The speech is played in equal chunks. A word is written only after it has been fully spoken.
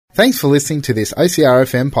Thanks for listening to this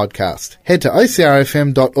OCRFM podcast. Head to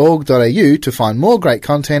ocrfm.org.au to find more great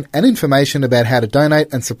content and information about how to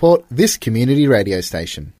donate and support this community radio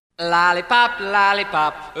station. Lollipop,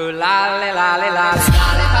 lollipop, ooh lolly, lolly, lolly.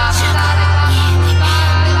 Lollipop,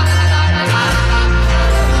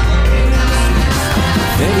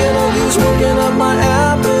 thinking of you's working up my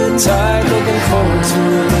appetite. Looking forward to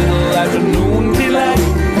a little afternoon delight.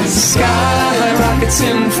 Sky rockets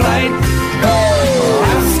in flight. Oh,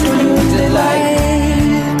 afternoon delight.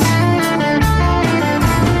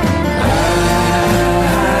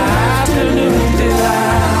 Afternoon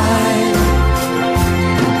delight.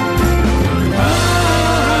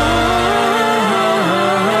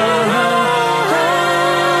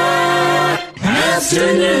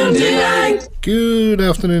 Afternoon delight. Good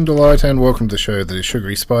afternoon, Delight, and welcome to the show that is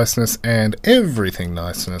sugary spiciness and everything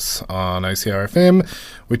niceness on OCRFM,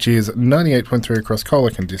 which is 98.3 across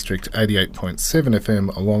Colac District, 88.7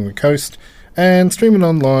 FM along the coast, and streaming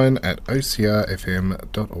online at ocrfm.org.au.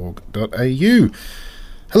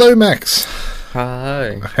 Hello, Max.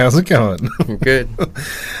 Hi. How's it going? Good.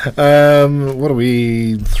 What are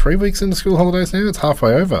we, 3 weeks into school holidays now? It's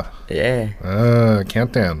halfway over. Yeah.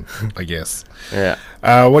 Countdown, I guess. Yeah.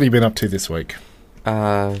 What have you been up to this week?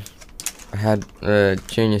 I had a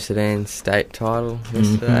Junior Sedan state title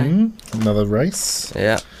yesterday. Mm-hmm. Another race.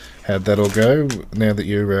 Yeah. How'd that all go now that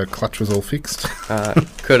your clutch was all fixed?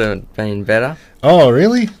 Could have been better. Oh,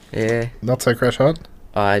 really? Yeah. Not so crash hot?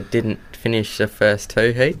 I didn't finish the first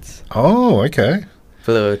two heats. Oh, okay.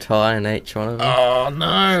 Blew a tyre in each one of them. Oh,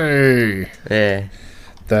 no. Yeah.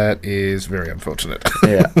 That is very unfortunate.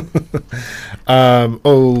 Yeah.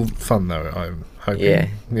 All fun, though, I'm hoping. Yeah.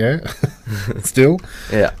 Yeah? Still?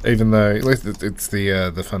 Yeah. Even though at least it's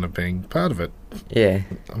the fun of being part of it. Yeah.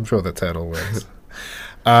 I'm sure that's how it all works.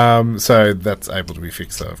 So that's able to be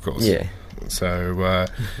fixed, though, of course. Yeah. So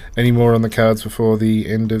any more on the cards before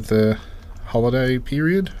the end of the holiday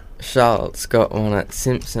period? Charlotte's got one at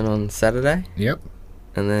Simpson on Saturday. Yep.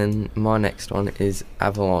 And then my next one is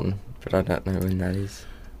Avalon, but I don't know when that is.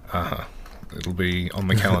 Uh-huh. It'll be on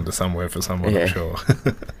the calendar somewhere for someone, Yeah. I'm sure.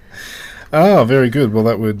 Oh, very good. Well,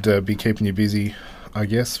 that would be keeping you busy, I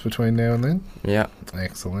guess, between now and then. Yeah.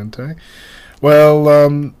 Excellent, eh?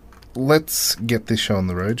 Well, let's get this show on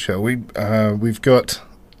the road, shall we? We've got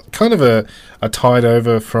kind of a tide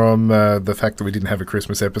over from the fact that we didn't have a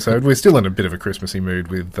Christmas episode. We're still in a bit of a Christmassy mood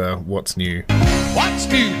with What's New. What's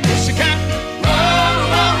new, pussycat? Whoa,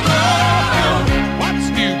 whoa, whoa. What's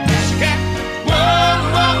new, pussycat? Whoa,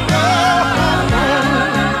 whoa,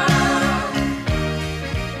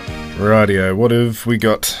 whoa. Rightio, what have we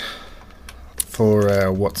got for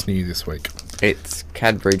our What's New this week? It's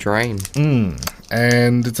Cadbury Dream.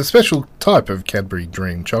 And it's a special type of Cadbury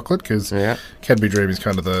Dream chocolate because Yeah. Cadbury Dream is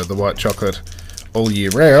kind of the white chocolate all year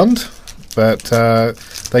round, but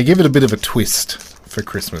they give it a bit of a twist for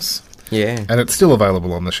Christmas. Yeah. And it's still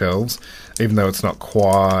available on the shelves, even though it's not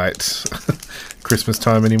quite Christmas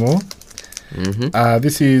time anymore. Mm-hmm.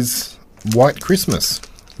 This is White Christmas.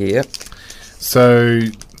 Yep. So,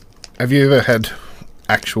 have you ever had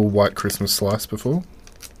actual White Christmas slice before?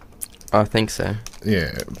 I think so.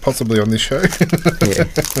 Yeah, possibly on this show. Yeah.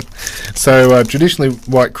 So, traditionally,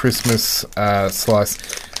 White Christmas slice,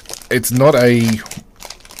 it's not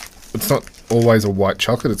always a white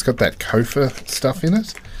chocolate. It's got that Kofa stuff in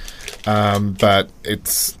it. But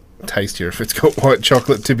it's tastier if it's got white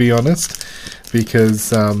chocolate, to be honest, because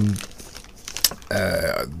the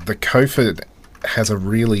Kofa has a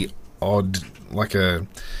really odd, like an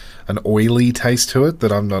oily taste to it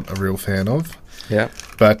that I'm not a real fan of. Yeah.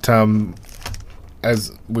 But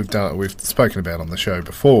as we've spoken about on the show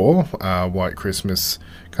before, White Christmas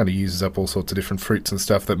kind of uses up all sorts of different fruits and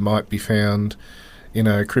stuff that might be found in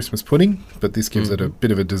a Christmas pudding, but this gives it a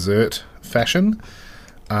bit of a dessert fashion.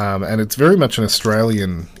 And it's very much an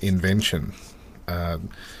Australian invention.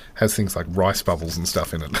 Has things like rice bubbles and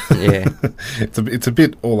stuff in it. Yeah. It's a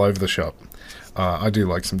bit all over the shop. I do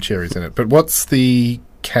like some cherries in it. But what's the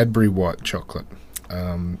Cadbury white chocolate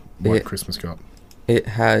White Christmas got? It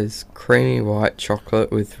has creamy white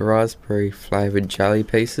chocolate with raspberry flavoured jelly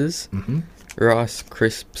pieces, rice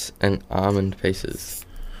crisps, and almond pieces.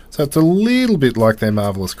 So it's a little bit like their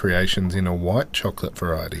Marvellous Creations in a white chocolate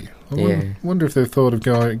variety. I wonder if they've thought of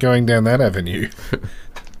going down that avenue.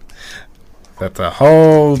 That's a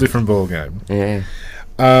whole different ballgame. Yeah.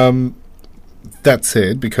 That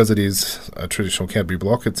said, because it is a traditional Cadbury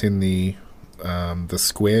block, it's in the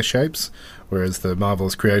square shapes, whereas the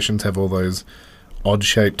Marvellous Creations have all those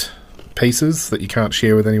odd-shaped pieces that you can't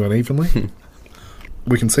share with anyone evenly.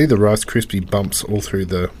 We can see the Rice Krispie bumps all through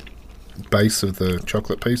the base of the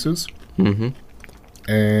chocolate pieces. Mm-hmm.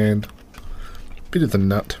 and a bit of the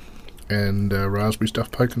nut and raspberry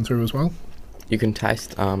stuff poking through as well. You can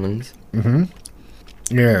taste almonds.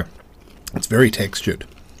 Yeah, it's very textured.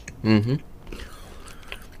 Mm-hmm.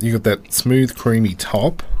 You got that smooth, creamy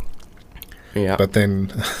top, Yeah. but then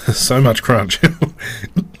so much crunch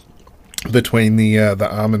between the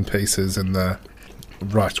almond pieces and the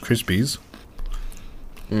Rice Krispies.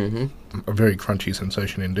 Mm-hmm. A very crunchy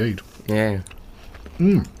sensation indeed. Yeah.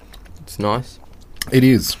 It's nice. It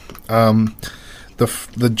is.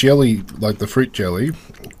 The jelly, like the fruit jelly,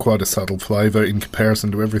 quite a subtle flavour in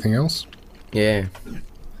comparison to everything else. Yeah.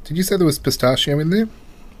 Did you say there was pistachio in there?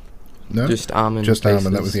 No? Just almond Just pieces.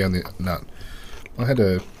 almond, that was the only nut. I had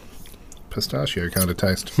a pistachio kind of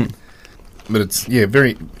taste. But it's, yeah,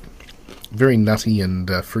 very, very nutty and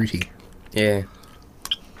fruity. Yeah.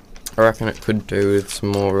 I reckon it could do with some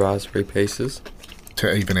more raspberry pieces.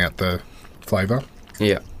 To even out the flavour.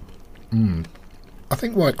 Yeah. I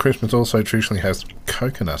think White Christmas also traditionally has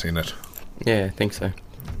coconut in it. Yeah, I think so.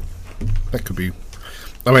 That could be...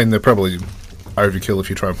 I mean, they're probably overkill if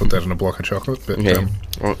you try and put that in a block of chocolate, but Yeah.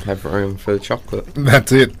 Won't have room for the chocolate.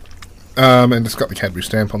 that's it. And it's got the Cadbury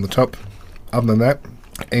stamp on the top. Other than that,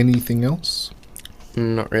 anything else?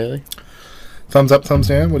 Not really. Thumbs up, thumbs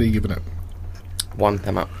down? What are you giving it? 1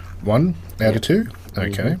 thumb up. 1 out of 2?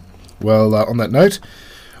 Okay. Well, on that note,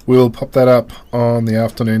 we'll pop that up on the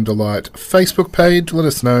Afternoon Delight Facebook page. Let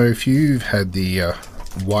us know if you've had the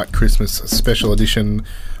White Christmas special edition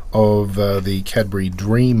of the Cadbury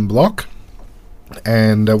Dream Block.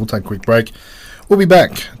 And we'll take a quick break. We'll be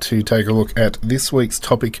back to take a look at this week's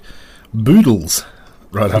topic, Boodles,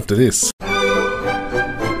 right after this.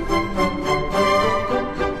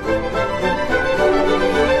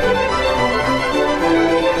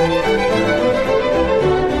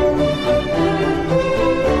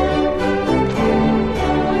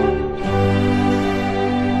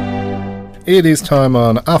 It is time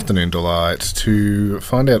on Afternoon Delight to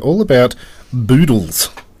find out all about Boodles.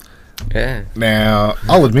 Yeah. Now,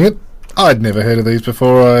 I'll admit, I'd never heard of these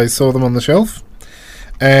before I saw them on the shelf.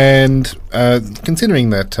 And considering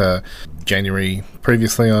that January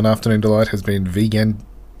previously on Afternoon Delight has been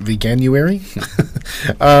Veganuary,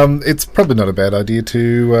 it's probably not a bad idea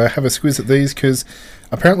to have a squiz at these, because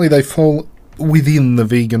apparently they fall within the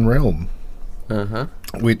vegan realm. Uh-huh.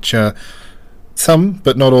 Which some,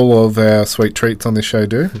 but not all of our sweet treats on this show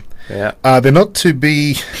do. Yeah. They're not to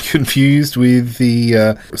be confused with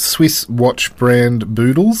the Swiss watch brand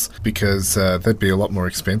Boodles, because they'd be a lot more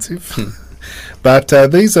expensive. But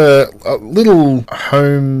these are a little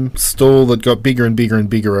home stall that got bigger and bigger and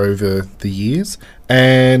bigger over the years.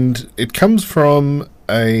 And it comes from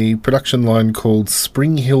a production line called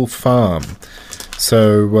Spring Hill Farm.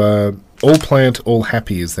 So, all plant, all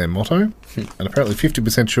happy is their motto. And apparently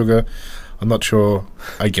 50% sugar. I'm not sure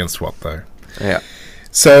against what, though. Yeah.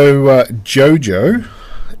 So, Jojo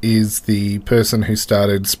is the person who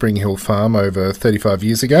started Spring Hill Farm over 35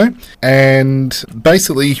 years ago. And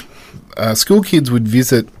basically, school kids would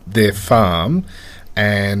visit their farm,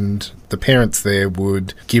 and the parents there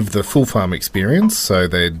would give the full farm experience. So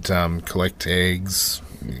they'd collect eggs,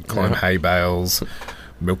 climb hay bales,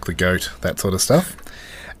 milk the goat, that sort of stuff.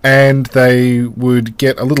 And they would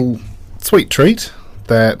get a little sweet treat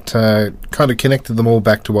that kind of connected them all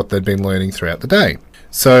back to what they'd been learning throughout the day.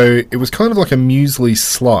 So it was kind of like a muesli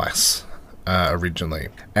slice originally.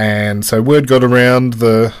 And so word got around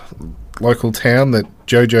the local town that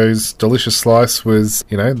Jojo's delicious slice was,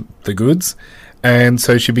 you know, the goods. And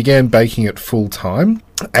so she began baking it full time.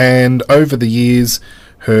 And over the years,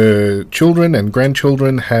 her children and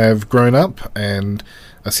grandchildren have grown up and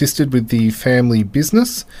assisted with the family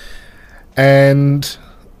business. And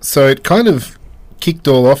so it kind of kicked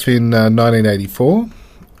all off in 1984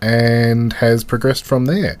 and has progressed from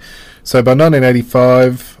there. So by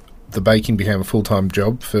 1985, the baking became a full-time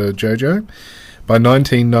job for Jojo. By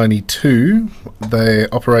 1992,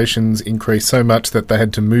 their operations increased so much that they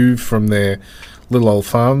had to move from their little old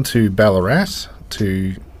farm to Ballarat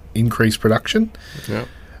to increase production. Yeah.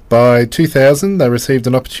 By 2000, they received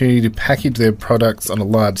an opportunity to package their products on a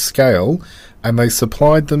large scale, and they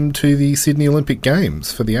supplied them to the Sydney Olympic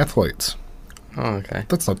Games for the athletes. Oh, okay.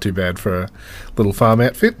 That's not too bad for a little farm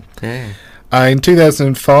outfit. Yeah. In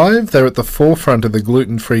 2005, they were at the forefront of the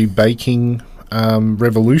gluten-free baking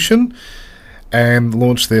revolution and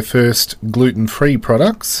launched their first gluten-free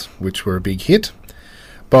products, which were a big hit.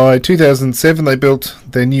 By 2007, they built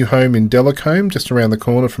their new home in Delacombe, just around the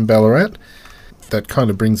corner from Ballarat. That kind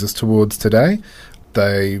of brings us towards today.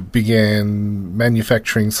 They began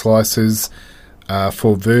manufacturing slices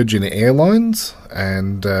for Virgin Airlines.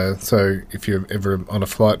 And so if you're ever on a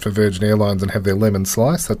flight for Virgin Airlines and have their lemon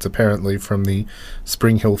slice, that's apparently from the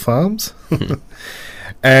Spring Hill Farms.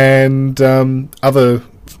 And other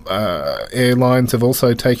airlines have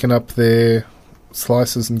also taken up their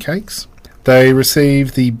slices and cakes. They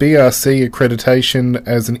received the BRC accreditation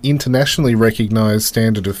as an internationally recognised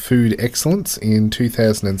standard of food excellence in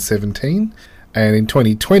 2017. And in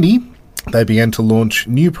 2020, they began to launch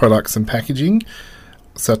new products and packaging,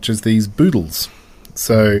 such as these Boodles.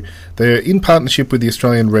 So they're in partnership with the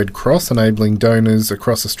Australian Red Cross, enabling donors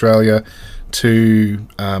across Australia to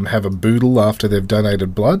have a Boodle after they've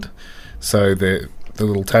donated blood. So the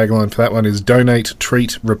little tagline for that one is Donate,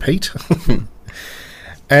 Treat, Repeat.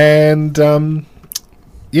 And their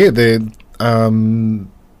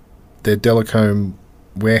Delacombe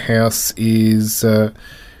warehouse is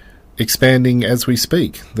expanding as we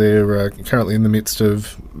speak. They're currently in the midst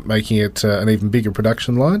of making it an even bigger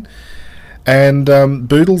production line. And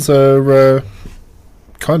Boodles are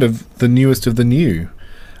kind of the newest of the new.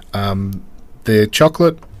 They're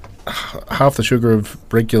chocolate, half the sugar of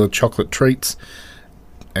regular chocolate treats,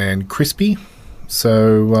 and crispy.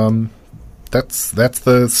 So that's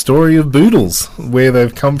the story of Boodles, where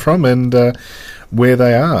they've come from and where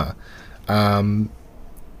they are.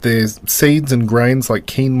 There's seeds and grains like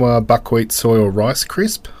quinoa, buckwheat, soy or rice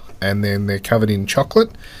crisp, and then they're covered in chocolate.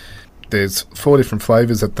 There's 4 different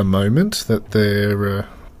flavours at the moment that they're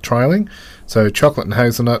trialling. So chocolate and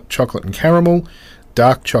hazelnut, chocolate and caramel,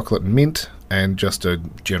 dark chocolate and mint, and just a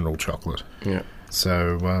general chocolate. Yeah.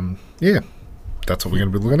 So, that's what we're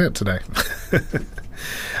going to be looking at today.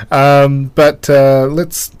 But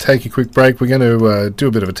let's take a quick break. We're going to do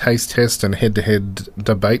a bit of a taste test and head-to-head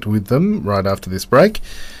debate with them right after this break.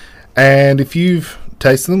 And if you've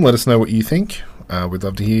tasted them, let us know what you think. We'd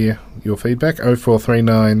love to hear your feedback.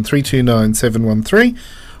 0439 329 713,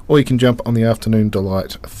 or you can jump on the Afternoon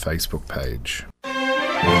Delight Facebook page.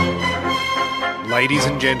 Ladies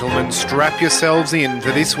and gentlemen, strap yourselves in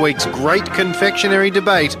for this week's great confectionery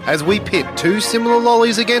debate as we pit 2 similar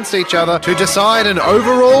lollies against each other to decide an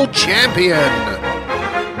overall champion.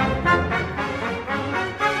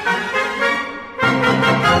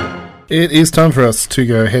 It is time for us to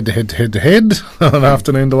go head-to-head on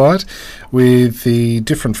Afternoon Delight with the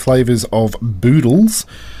different flavours of Boodles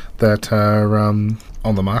that are on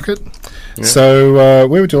the market. Yeah. So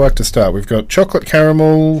where would you like to start? We've got chocolate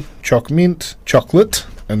caramel, choc mint, chocolate,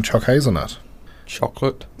 and choc hazelnut.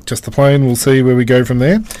 Chocolate. Just the plain. We'll see where we go from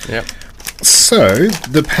there. Yep. So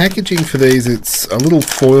the packaging for these, it's a little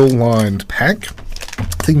foil-lined pack.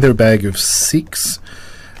 I think they're a bag of 6.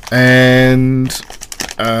 And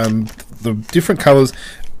the different colours,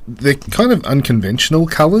 they're kind of unconventional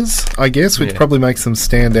colours, I guess, which probably makes them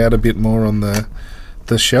stand out a bit more on the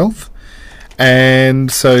shelf.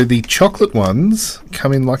 And so the chocolate ones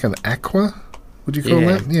come in like an aqua, would you call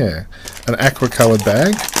that? Yeah, an aqua coloured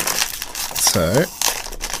bag. So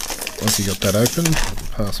once you got that open,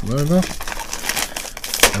 pass them over,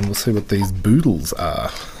 and we'll see what these Boodles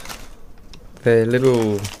are. They're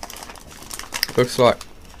little, looks like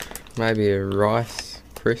maybe a rice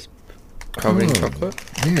crisp covered in chocolate.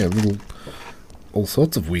 Yeah, little, all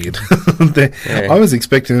sorts of weird. I was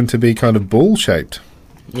expecting them to be kind of ball shaped.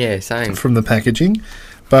 Yeah, same. From the packaging,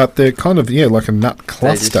 but they're kind of, like a nut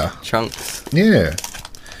cluster. Just chunks. Yeah.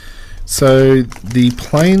 So the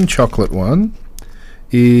plain chocolate one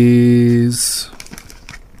is...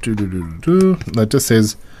 It just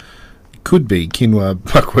says, could be quinoa,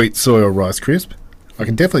 buckwheat, soy or rice crisp. I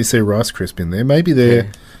can definitely see rice crisp in there. Maybe they're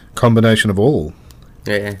a combination of all.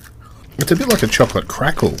 Yeah. It's a bit like a chocolate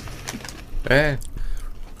crackle. Yeah.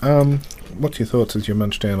 What's your thoughts as you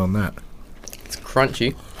munch down on that? It's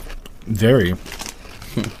crunchy. Very.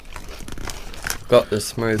 Got the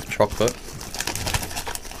smooth chocolate.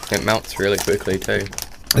 It melts really quickly too.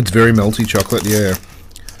 It's very melty chocolate, yeah.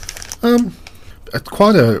 It's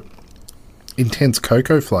quite a intense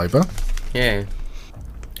cocoa flavour. Yeah.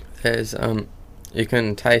 There's you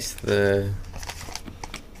can taste the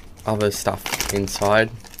other stuff inside.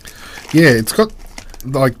 Yeah, it's got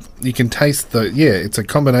like you can taste it's a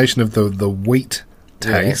combination of the wheat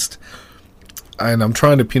taste. And I'm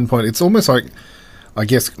trying to pinpoint, it's almost like, I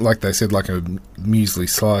guess, like they said, like a muesli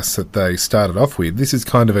slice that they started off with. This is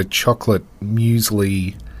kind of a chocolate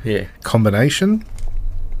muesli combination.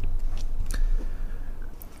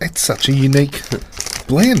 It's such a unique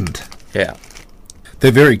blend. Yeah.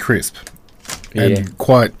 They're very crisp and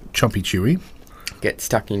quite choppy chewy. Get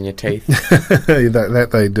stuck in your teeth. that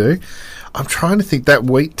they do. I'm trying to think, that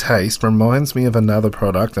wheat taste reminds me of another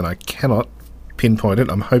product and I cannot pinpoint it.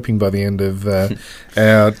 I'm hoping by the end of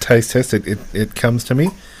our taste test it comes to me.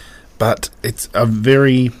 But it's a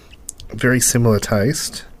very, very similar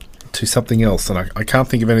taste to something else. And I can't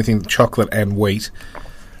think of anything chocolate and wheat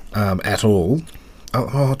at all.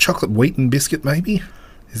 Chocolate wheat and biscuit, maybe?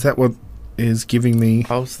 Is that what is giving me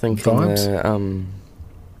I was thinking vibes? the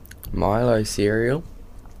Milo cereal.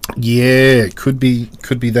 Yeah, could be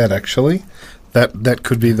that actually. That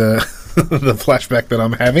could be the the flashback that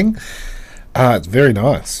I'm having. It's very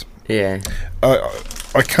nice. Yeah.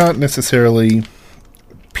 I can't necessarily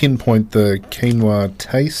pinpoint the quinoa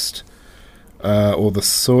taste or the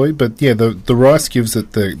soy, but yeah, the rice gives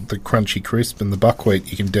it the crunchy crisp, and the buckwheat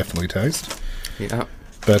you can definitely taste. Yeah.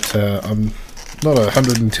 But I'm not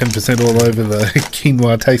 110% all over the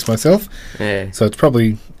quinoa taste myself. Yeah. So it's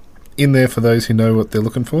probably in there for those who know what they're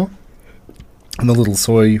looking for. And the little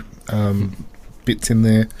soy bits in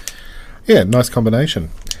there. Yeah, nice combination.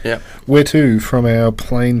 Yeah. Where to from our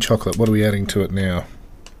plain chocolate? What are we adding to it now?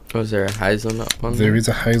 Was there a hazelnut one? There is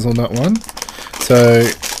a hazelnut one. So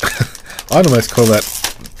I'd almost call that,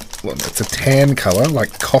 well, it's a tan colour,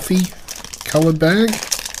 like coffee coloured bag.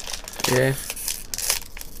 Yeah.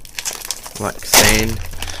 Like sand.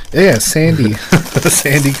 Yeah, sandy.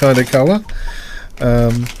 Sandy kind of colour.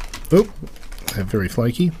 They're very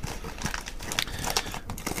flaky.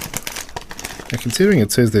 Now, considering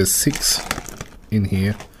it says there's 6 in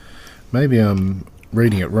here, maybe I'm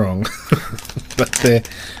reading it wrong, but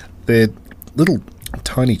they're little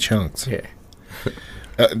tiny chunks. Yeah.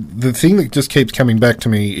 The thing that just keeps coming back to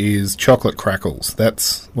me is chocolate crackles.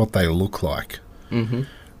 That's what they look like. Mm-hmm.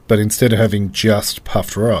 But instead of having just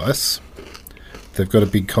puffed rice, they've got a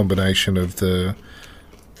big combination of the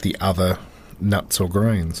other nuts or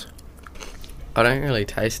grains. I don't really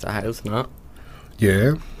taste a hazelnut.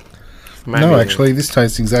 Yeah. Maybe No, actually, this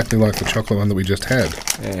tastes exactly like the chocolate one that we just had.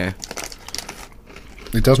 Yeah.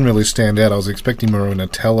 It doesn't really stand out. I was expecting more of a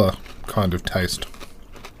Nutella kind of taste.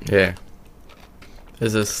 Yeah.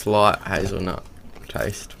 There's a slight hazelnut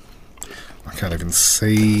taste. I can't even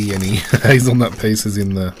see any hazelnut pieces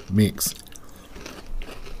in the mix.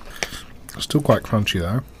 Still quite crunchy,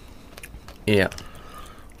 though. Yeah.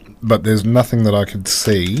 But there's nothing that I could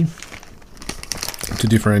see to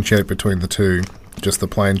differentiate between the two. Just the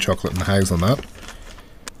plain chocolate and hazelnut.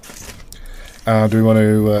 Do we want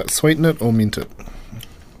to sweeten it or mint it?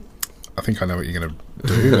 I think I know what you're going to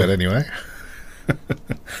do, but anyway.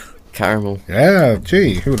 Caramel. Yeah,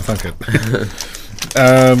 gee, who would have thunk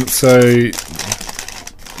it? So,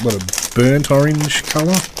 what, a burnt orange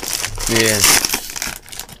colour? Yeah.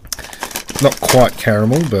 Not quite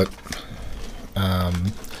caramel, but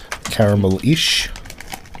caramel-ish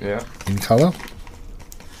Yeah. in colour.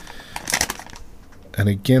 And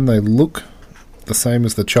again, they look the same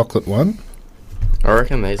as the chocolate one. I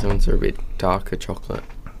reckon these ones are a bit darker chocolate.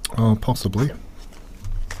 Oh, possibly.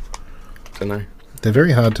 Don't know. They're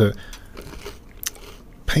very hard to...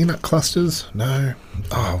 Peanut clusters? No.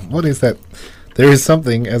 Oh, what is that? There is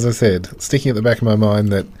something, as I said, sticking at the back of my mind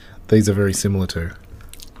that these are very similar to.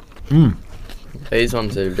 These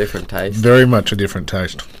ones are a different taste. Very much a different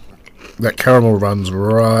taste. That caramel runs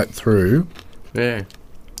right through Yeah.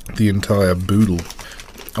 the entire boodle.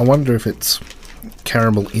 I wonder if it's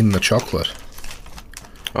caramel in the chocolate.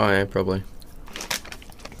 Oh yeah, probably.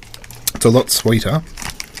 It's a lot sweeter,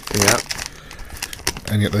 Yeah.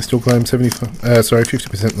 and yet they still claim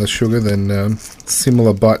 50% less sugar than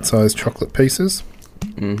similar bite-sized chocolate pieces.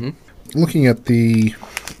 Mm-hmm. Looking at the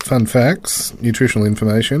fun facts, nutritional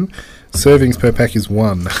information, servings per pack is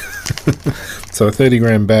 1. So a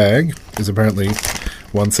 30-gram bag is apparently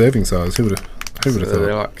 1 serving size. Who would have So thought?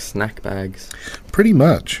 they're like snack bags. Pretty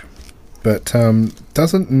much. But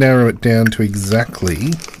doesn't narrow it down to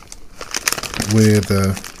exactly where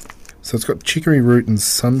the... So it's got chicory root and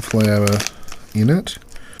sunflower in it.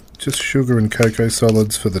 Just sugar and cocoa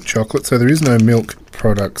solids for the chocolate. So there is no milk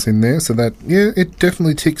products in there. So that, yeah, it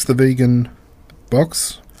definitely ticks the vegan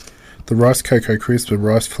box. The rice cocoa crisp with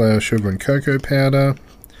rice flour, sugar and cocoa powder.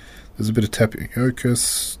 There's a bit of tapioca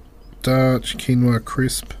starch, quinoa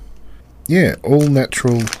crisp. Yeah, all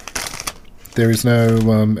natural. There is no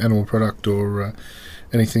animal product or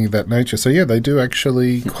anything of that nature. So yeah, they do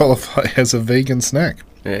actually qualify as a vegan snack.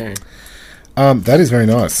 Yeah. That is very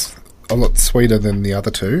nice. A lot sweeter than the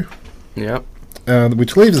other two. Yep.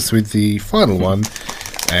 Which leaves us with the final one.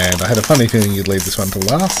 And I had a funny feeling you'd leave this one to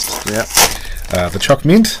last. Yep. The Choc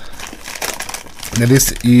Mint. Now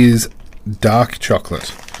this is dark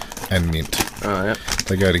chocolate and mint. Oh yeah.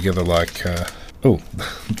 They go together like...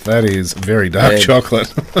 that is very dark Yeah.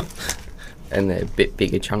 chocolate. And they're a bit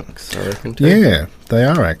bigger chunks, I reckon too. Yeah, they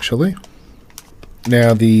are actually.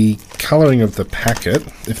 Now, the colouring of the packet,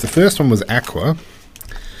 if the first one was aqua,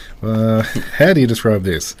 how do you describe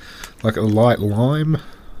this? Like a light lime?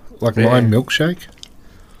 Like Yeah. lime milkshake?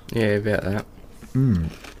 Yeah, about that.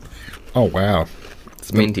 Oh, wow.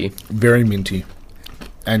 It's minty. Very minty.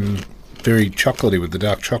 And very chocolatey with the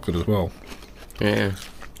dark chocolate as well. Yeah.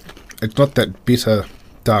 It's not that bitter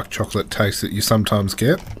dark chocolate taste that you sometimes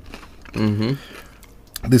get. Mm-hmm.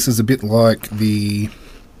 This is a bit like the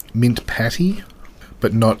mint patty,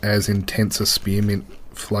 but not as intense a spearmint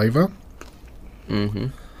flavour. Mm-hmm.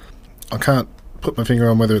 I can't put my finger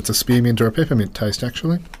on whether it's a spearmint or a peppermint taste,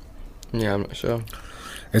 actually. Yeah, I'm not sure.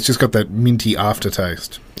 It's just got that minty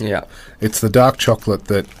aftertaste. Yeah. It's the dark chocolate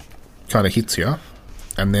that kind of hits you,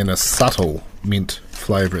 and then a subtle mint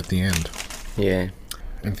flavour at the end. Yeah.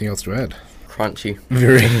 Anything else to add? Crunchy.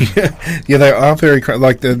 Very, yeah, they are very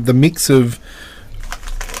like the mix of.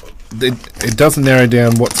 It doesn't narrow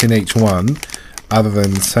down what's in each one, other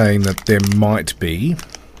than saying that there might be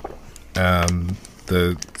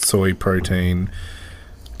the soy protein,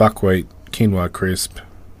 buckwheat, quinoa crisp,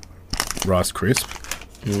 rice crisp.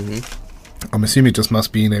 Mm-hmm. I'm assuming it just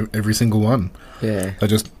must be in every single one. Yeah. They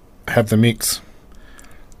just have the mix,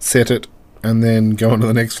 set it, and then go on to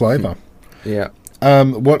the next flavour. Yeah.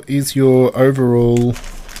 What is your overall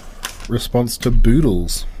response to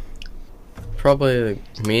Boodles? Probably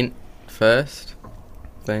mint first,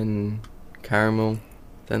 then caramel,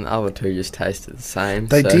 then the other two just tasted the same.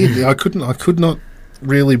 They so- did. I could not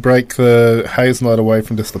really break the hazelnut away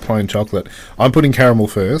from just the plain chocolate. I'm putting caramel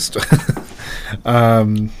first.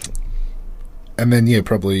 And then, yeah,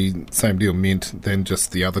 probably same deal, mint, then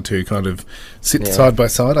just the other two kind of sit Yeah. side by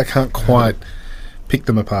side. I can't quite pick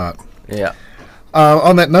them apart. Yeah.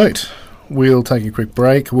 On that note, we'll take a quick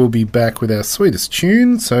break. We'll be back with our sweetest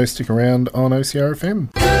tune, so stick around on OCR FM.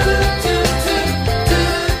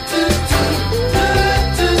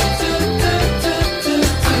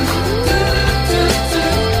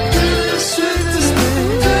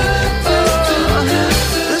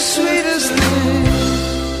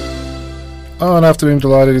 On Afternoon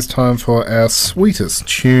Delight, it is time for our sweetest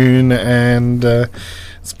tune, and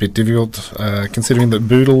it's a bit difficult considering that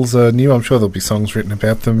Boodles are new. I'm sure there'll be songs written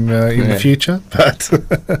about them in the Yeah. future, but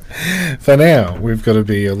for now, we've got to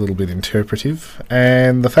be a little bit interpretive.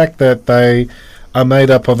 And the fact that they are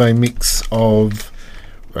made up of a mix of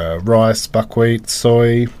rice, buckwheat,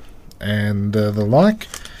 soy, and the like,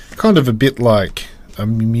 kind of a bit like a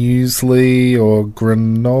muesli or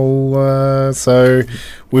granola. So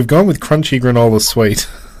we've gone with Crunchy Granola Sweet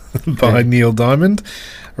by Yeah. Neil Diamond,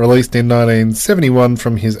 released in 1971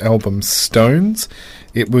 from his album Stones.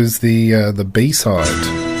 It was the B-side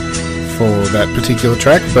for that particular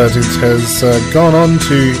track, but it has gone on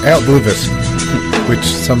to outlive it, which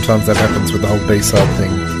sometimes that happens with the whole B-side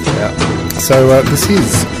thing. Yeah. So this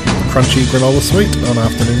is Crunchy Granola Sweet on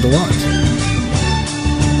Afternoon Delight.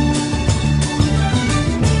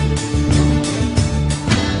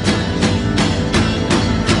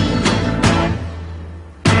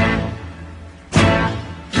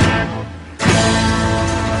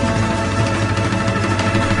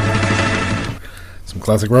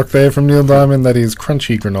 Classic rock there from Neil Diamond. That is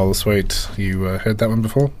Crunchy Granola Sweet. You heard that one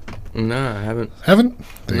before? No, I haven't. Haven't?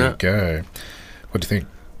 There No. you go. What do you think?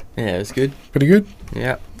 Yeah, it's good. Pretty good?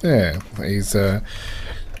 Yeah. Yeah. He's got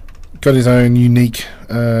his own unique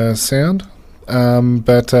sound.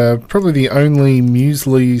 But probably the only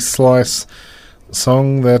muesli slice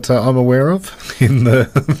song that I'm aware of in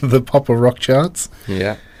the pop or rock charts.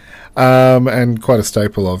 Yeah. And quite a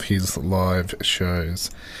staple of his live shows.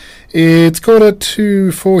 It's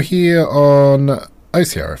 2:45 here on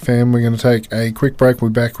OCR FM. We're going to take a quick break. We're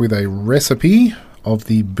back with a recipe of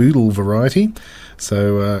the Boodle variety.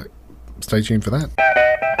 So stay tuned for that.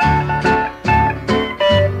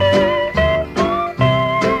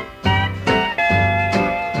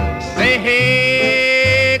 Say,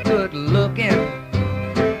 hey, good looking,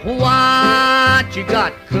 what you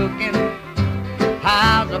got cooking?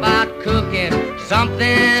 How's about cooking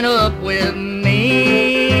something up with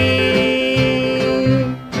me?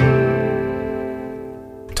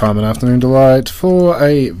 Time and Afternoon Delight for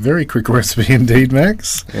a very quick recipe indeed,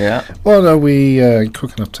 Max. Yeah. What are we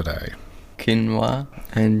cooking up today? Quinoa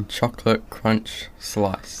and chocolate crunch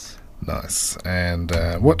slice. Nice. And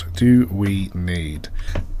what do we need?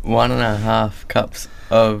 1.5 cups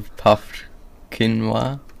of puffed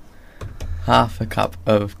quinoa, half a cup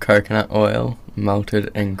of coconut oil, melted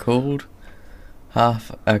and cooled,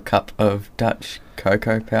 half a cup of Dutch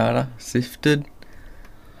cocoa powder, sifted,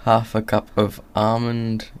 half a cup of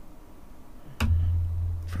almond,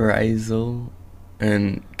 basil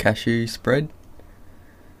and cashew spread,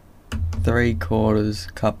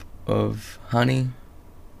 3/4 cup of honey,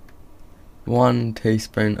 1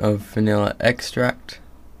 teaspoon of vanilla extract,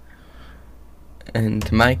 and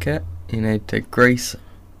to make it, you need to grease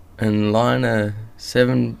and line a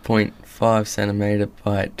 7.5 centimetre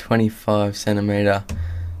by 25 centimetre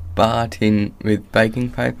bar tin with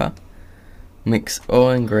baking paper. Mix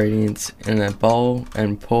all ingredients in a bowl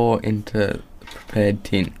and pour into the prepared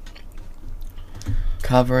tin.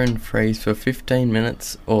 Cover and freeze for 15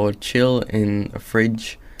 minutes or chill in the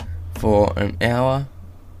fridge for an hour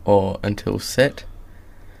or until set.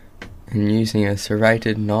 And using a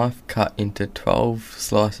serrated knife, cut into 12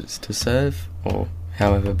 slices to serve, or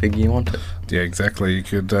however big you want it. Yeah, exactly. You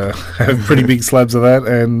could have pretty big slabs of that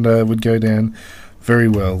and would go down very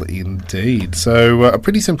well indeed. So a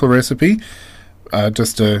pretty simple recipe,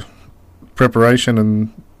 just a preparation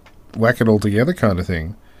and whack it all together kind of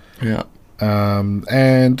thing. Yeah.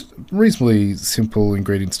 And reasonably simple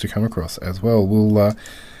ingredients to come across as well. We'll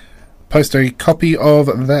post a copy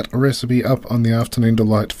of that recipe up on the Afternoon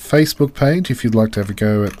Delight Facebook page if you'd like to have a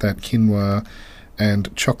go at that quinoa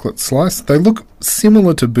and chocolate slice. They look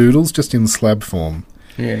similar to boodles, just in slab form.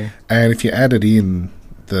 Yeah. And if you added in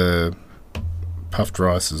the puffed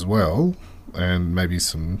rice as well, and maybe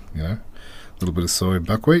some, a little bit of soy and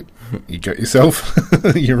buckwheat, you got yourself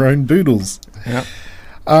your own boodles. Yeah.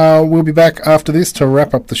 We'll be back after this to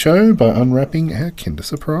wrap up the show by unwrapping our Kinder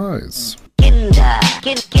Surprise. Kinder,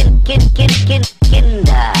 Kinder,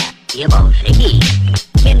 you bolsheviki.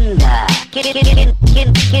 Kinder, Kinder,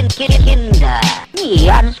 me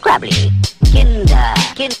unscrabbly. Kinder,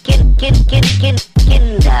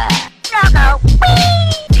 Kinder, Choco,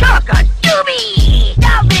 wee, Choco doobie,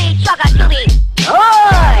 doubly Choco doobie,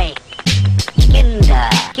 oi! Kinder,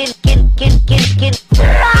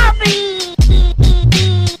 Robbie,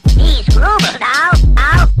 he's grooving now,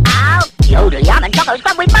 ow, yodel yum and Choco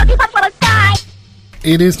scrub with monkey pups for a die.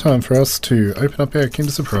 It is time for us to open up our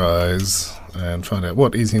Kinder Surprise and find out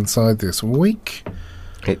what is inside this week.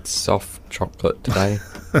 It's soft chocolate today.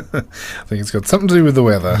 I think it's got something to do with the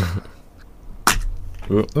weather.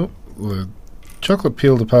 Oh, the chocolate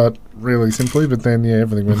peeled apart really simply, but then,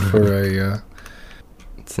 everything went for a...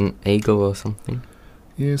 It's an eagle or something.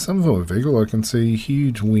 Yeah, some form of eagle. I can see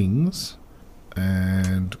huge wings.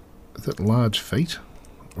 And is it large feet?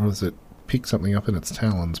 Or does it pick something up in its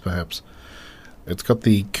talons, perhaps? It's got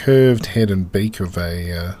the curved head and beak of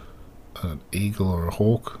an eagle or a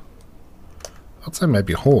hawk. I'd say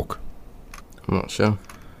maybe a hawk. I'm not sure.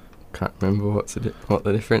 Can't remember what the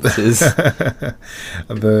difference is.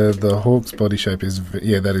 The hawk's body shape is...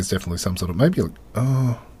 that is definitely some sort of... Maybe...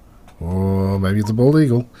 or maybe it's a bald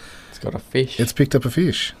eagle. It's got a fish. It's picked up a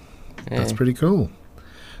fish. Yeah. That's pretty cool.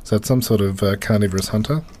 So it's some sort of carnivorous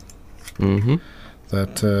hunter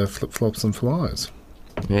that flip-flops and flies.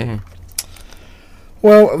 Yeah.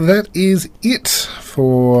 Well, that is it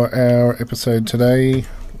for our episode today. A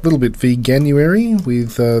little bit veganuary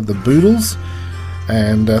with the Boodles.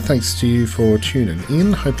 And thanks to you for tuning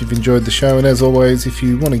in. Hope you've enjoyed the show. And as always, if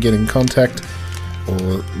you want to get in contact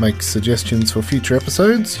or make suggestions for future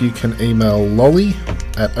episodes, you can email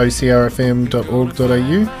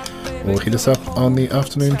lolly@ocrfm.org.au or hit us up on the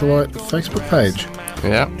Afternoon Delight Facebook page.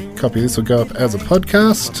 Yeah. Copy of this will go up as a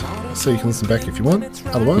podcast, so you can listen back if you want.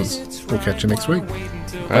 Otherwise, we'll catch you next week.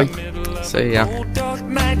 Bye. See ya.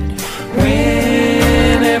 When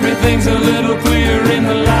everything's a little clearer in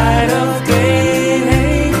the light of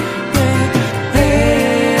day,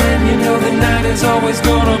 and you know the night is always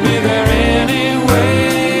gonna be there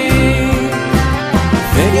anyway.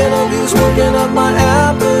 Thinking of you's working up my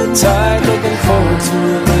appetite, looking forward to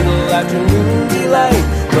a little afternoon delight.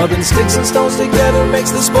 Rubbing sticks and stones together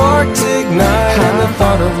makes the sparks ignite, and the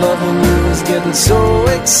thought of loving you is getting so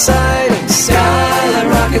exciting. Sky like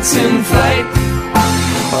rockets in flight,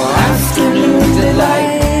 afternoon delight.